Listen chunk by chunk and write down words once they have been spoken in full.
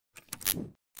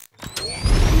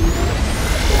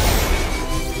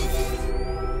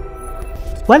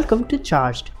Welcome to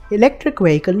Charged Electric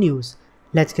Vehicle News.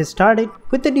 Let's get started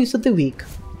with the news of the week.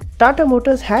 Tata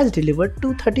Motors has delivered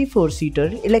two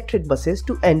 34-seater electric buses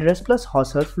to NRES plus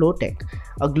Hauser Flowtech,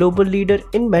 a global leader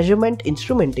in measurement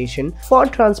instrumentation for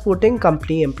transporting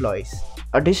company employees.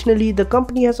 Additionally, the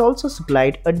company has also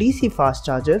supplied a DC fast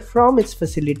charger from its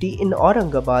facility in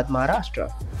Aurangabad, Maharashtra.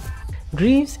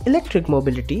 Greaves Electric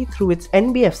Mobility, through its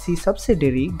NBFC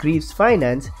subsidiary Greaves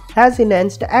Finance, has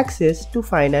enhanced access to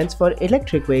finance for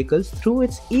electric vehicles through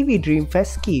its EV Dreamfest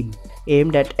scheme.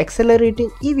 Aimed at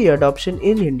accelerating EV adoption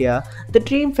in India, the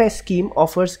Dreamfest scheme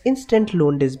offers instant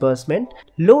loan disbursement,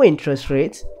 low interest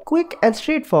rates, quick and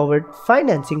straightforward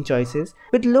financing choices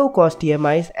with low-cost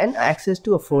EMIs and access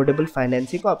to affordable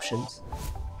financing options.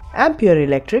 Ampere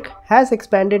Electric has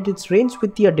expanded its range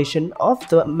with the addition of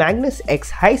the Magnus X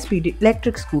high-speed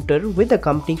electric scooter with a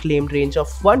company claimed range of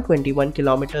 121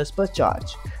 km per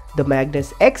charge. The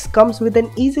Magnus X comes with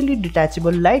an easily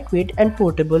detachable, lightweight and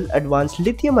portable advanced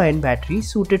lithium-ion battery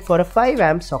suited for a 5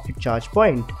 amp socket charge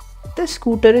point. The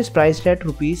scooter is priced at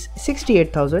Rs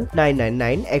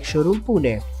 68,999 ex-showroom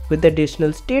Pune. With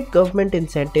additional state government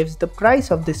incentives, the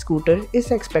price of this scooter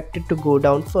is expected to go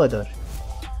down further.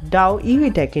 Dow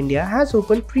EV Tech India has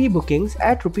opened pre-bookings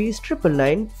at Rs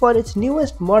 999 for its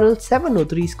newest Model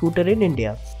 703 scooter in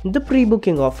India. The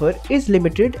pre-booking offer is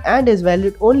limited and is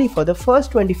valid only for the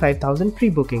first 25,000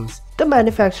 pre-bookings. The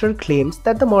manufacturer claims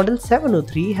that the Model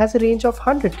 703 has a range of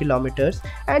 100 km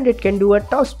and it can do a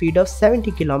top speed of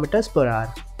 70 km per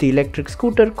hour. The electric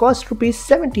scooter costs Rs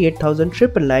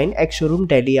 78,999 ex-showroom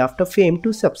Delhi after FAME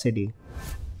 2 subsidy.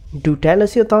 Do tell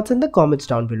us your thoughts in the comments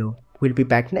down below. We'll be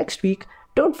back next week.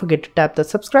 Don't forget to tap the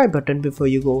subscribe button before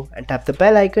you go and tap the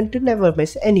bell icon to never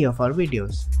miss any of our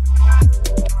videos.